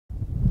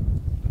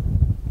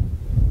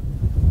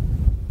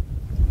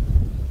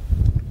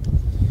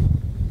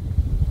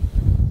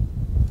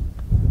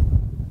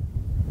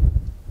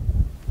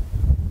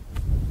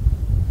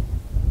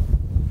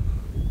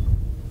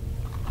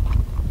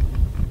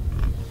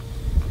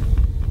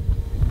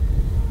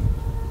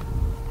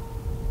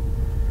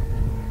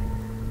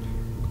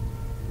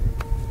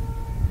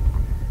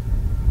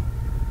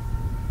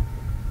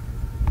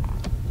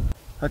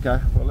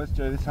Okay, well let's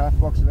do this half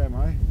box of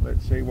ammo.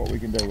 Let's see what we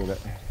can do with it.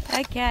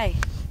 Okay.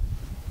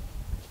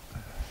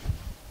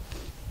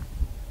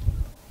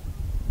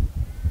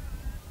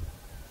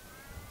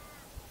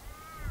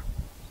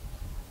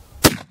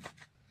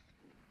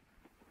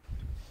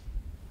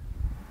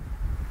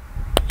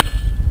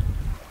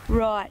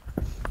 Right,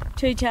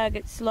 2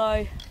 targets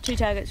low, 2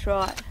 targets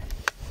right.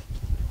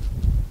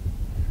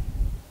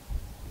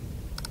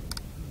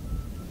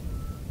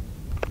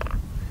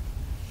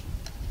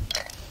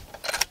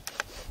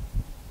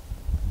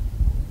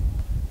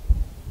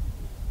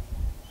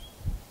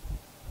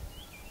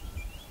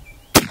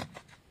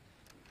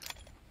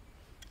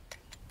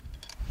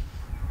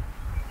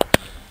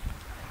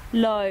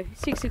 Low,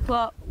 6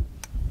 o'clock,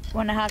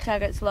 1.5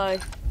 targets low.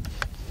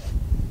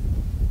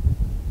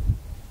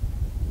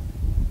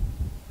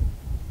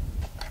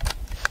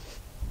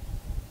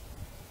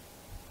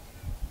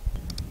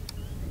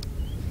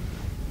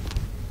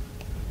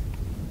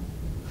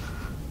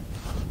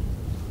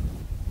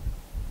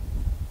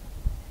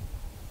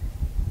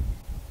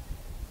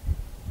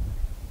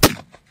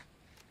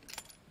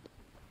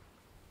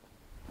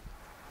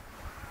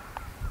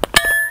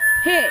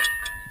 Hit,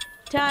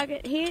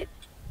 target hit,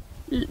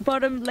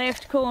 bottom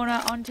left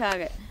corner on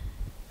target.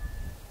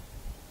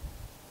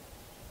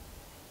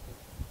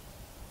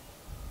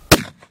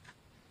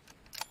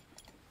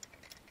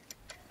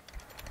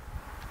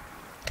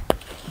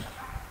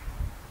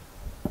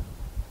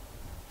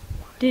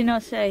 Did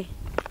not see.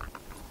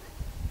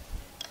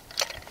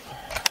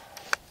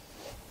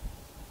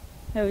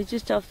 That was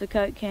just off the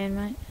Coke can,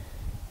 mate.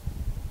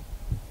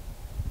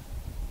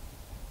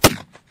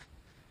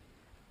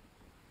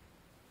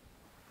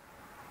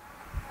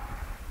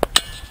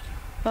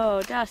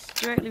 Oh, dust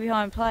directly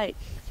behind plate.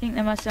 I think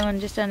there must have one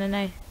just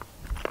underneath.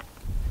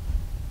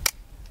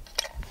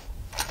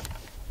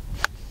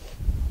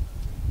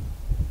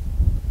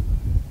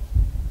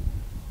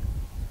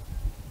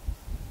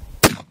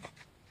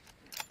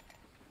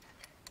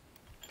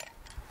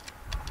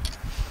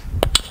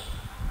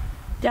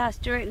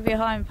 Dust directly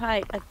behind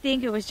plate. I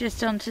think it was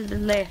just onto the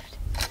left.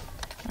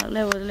 Like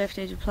level with the left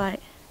edge of plate.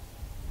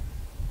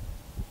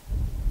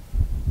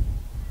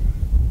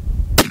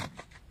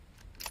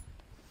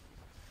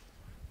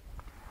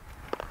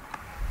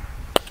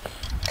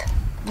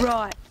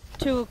 Right,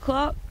 2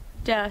 o'clock,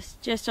 dust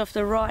just off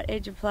the right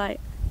edge of plate.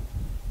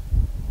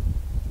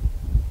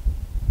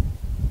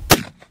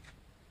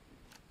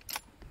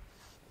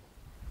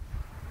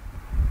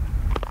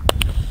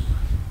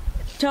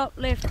 Top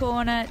left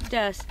corner,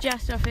 dust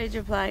just off edge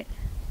of plate.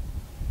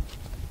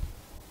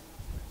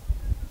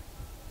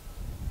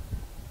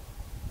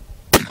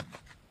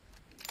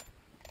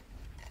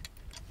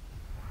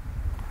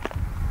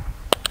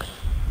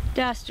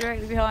 Dust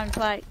directly behind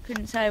plate,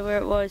 couldn't say where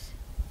it was.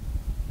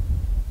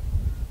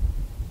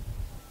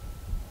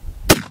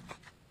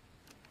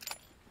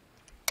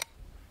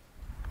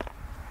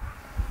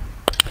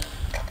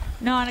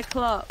 Nine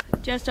o'clock,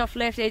 just off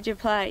left edge of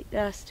plate,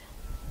 dust.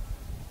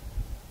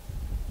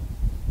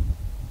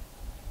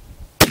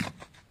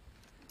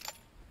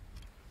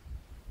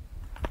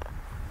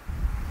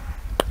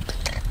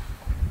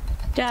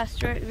 Dust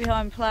directly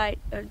behind plate.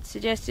 I'd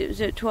suggest it was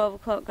at 12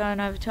 o'clock going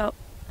over top.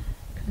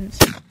 Couldn't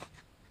see.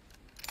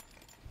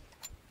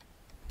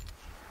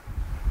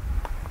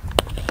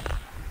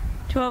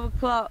 12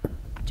 o'clock,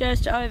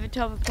 just over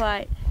top of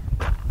plate.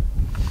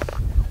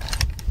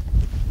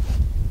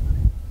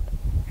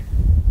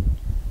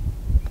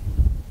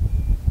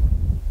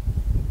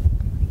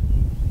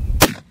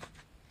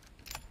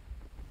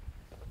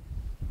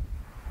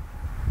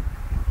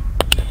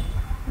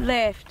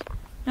 Left,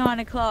 9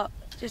 o'clock,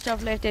 just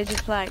off left edge of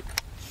plate.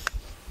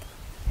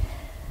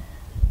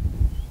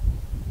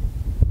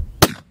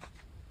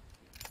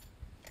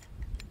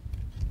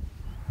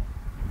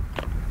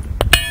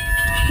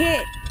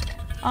 Hit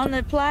on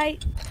the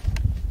plate.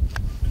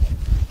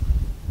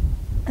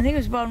 I think it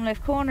was bottom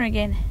left corner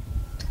again.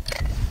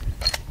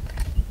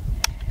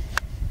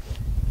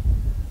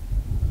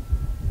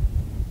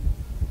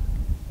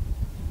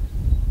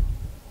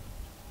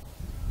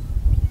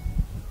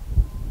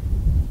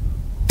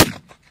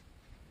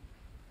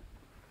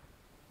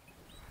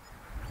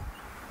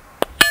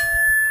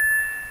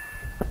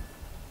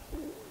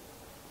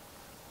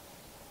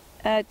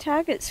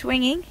 Target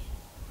swinging,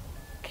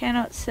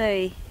 cannot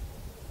see.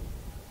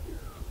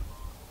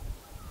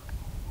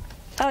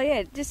 Oh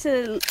yeah, just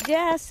to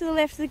the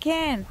left of the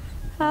can.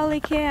 Holy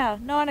cow,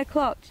 9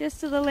 o'clock, just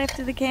to the left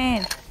of the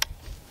can.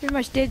 Pretty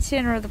much dead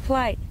centre of the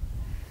plate.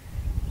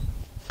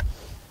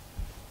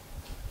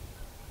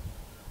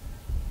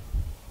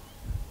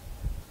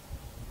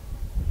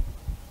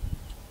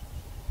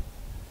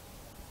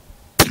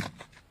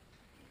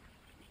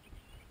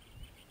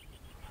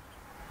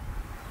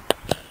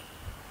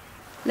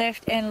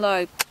 Left and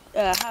low,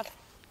 half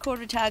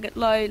quarter target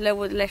low, level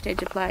with the left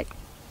edge of plate.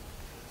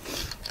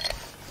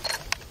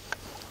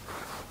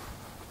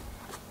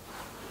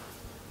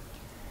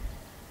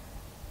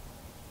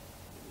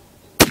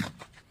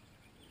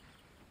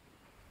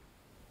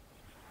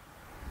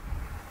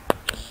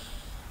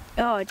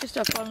 Oh, just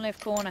off bottom left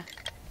corner.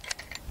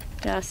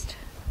 Just.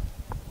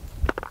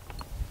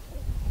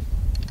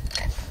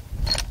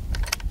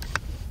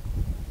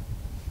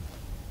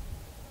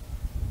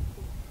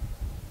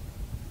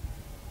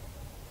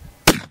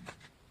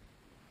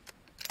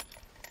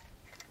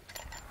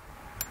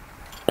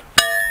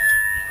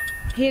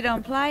 Hit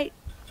on plate.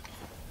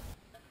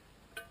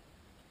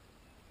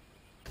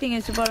 I think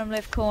it's the bottom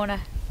left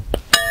corner.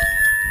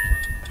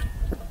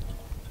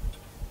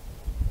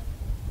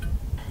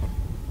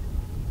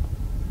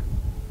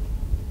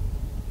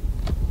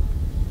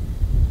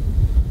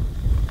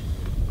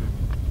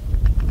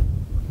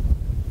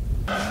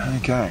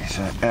 Okay,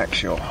 so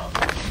actual.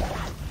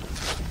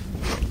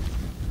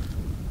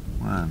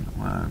 1,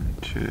 1,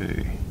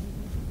 2,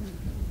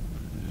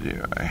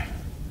 0.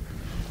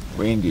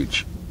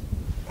 Windage.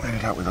 We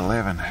ended up with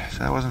 11, so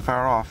that wasn't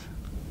far off.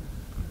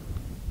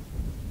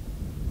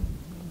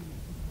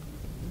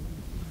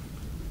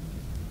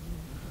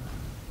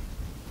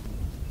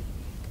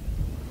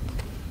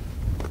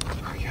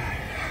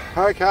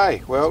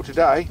 Okay, well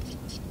today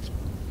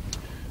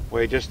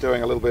we're just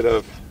doing a little bit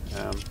of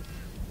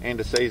end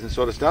of season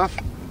sort of stuff,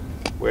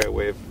 where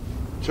we've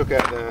took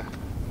out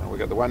we've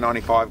got the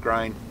 195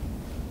 grain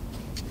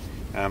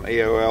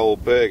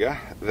EOL burger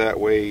that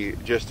we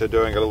just are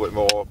doing a little bit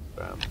more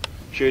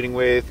shooting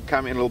with,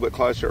 come in a little bit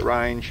closer at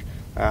range,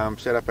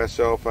 set up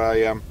ourselves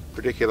a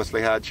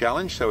ridiculously hard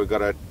challenge. So we've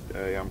got a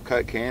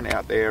Coke can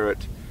out there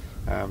at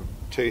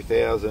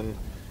 2000,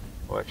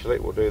 well actually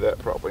we'll do that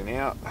properly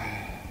now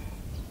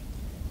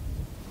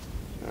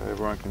so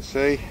everyone can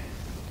see.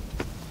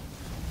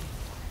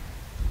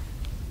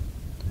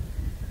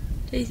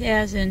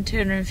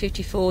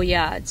 2,254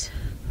 yards.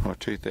 Or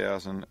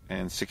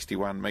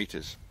 2,061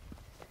 metres.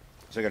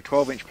 So I got a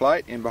 12-inch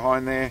plate in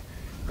behind there,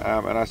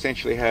 and I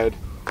essentially had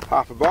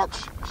half a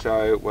box.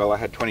 So, well, I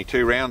had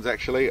 22 rounds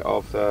actually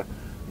of the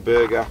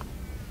burger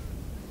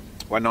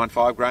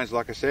 195 grains,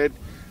 like I said,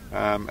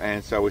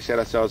 and so we set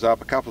ourselves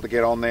up a couple to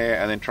get on there,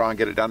 and then try and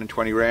get it done in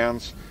 20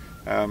 rounds.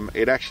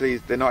 It actually,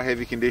 they're not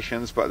heavy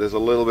conditions, but there's a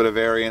little bit of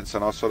variance,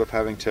 and I was sort of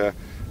having to,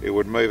 it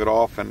would move it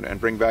off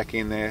and bring back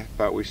in there,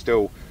 but we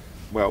still.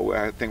 Well,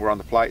 I think we're on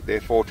the plate there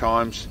 4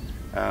 times,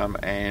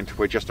 and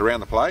we're just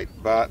around the plate,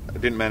 but I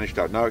didn't manage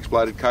to, no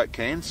exploded Coke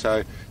cans,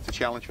 so it's a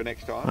challenge for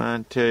next time.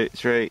 1, 2,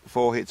 3,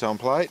 4 hits on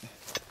plate,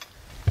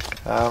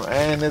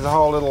 and there's a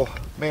whole little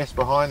mess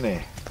behind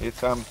there.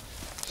 It's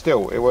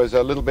still, it was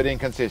a little bit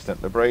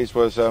inconsistent. The breeze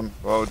was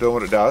well, doing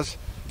what it does,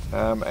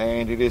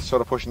 and it is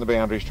sort of pushing the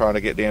boundaries, trying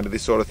to get down to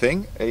this sort of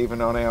thing. Even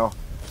on our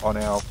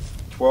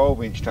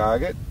 12-inch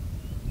target,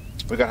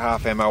 we've got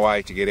half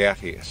MOA to get out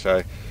here.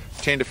 So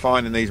tend to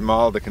find in these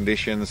milder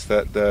conditions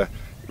that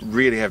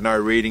really have no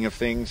reading of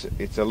things.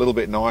 It's a little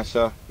bit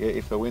nicer.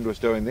 If the wind was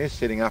doing this,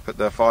 sitting up at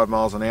the 5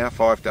 miles an hour,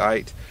 5 to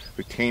 8,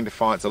 we tend to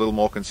find it's a little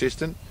more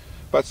consistent,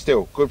 but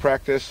still good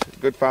practice,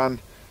 good fun,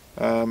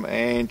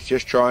 and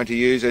just trying to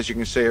use, as you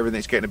can see,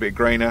 everything's getting a bit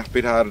greener, a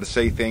bit harder to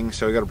see things,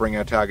 so we've got to bring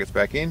our targets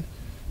back in,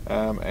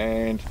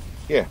 and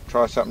yeah,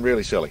 try something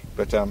really silly.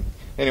 But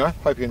anyway,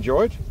 hope you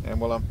enjoyed, and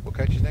we'll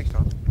catch you next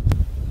time.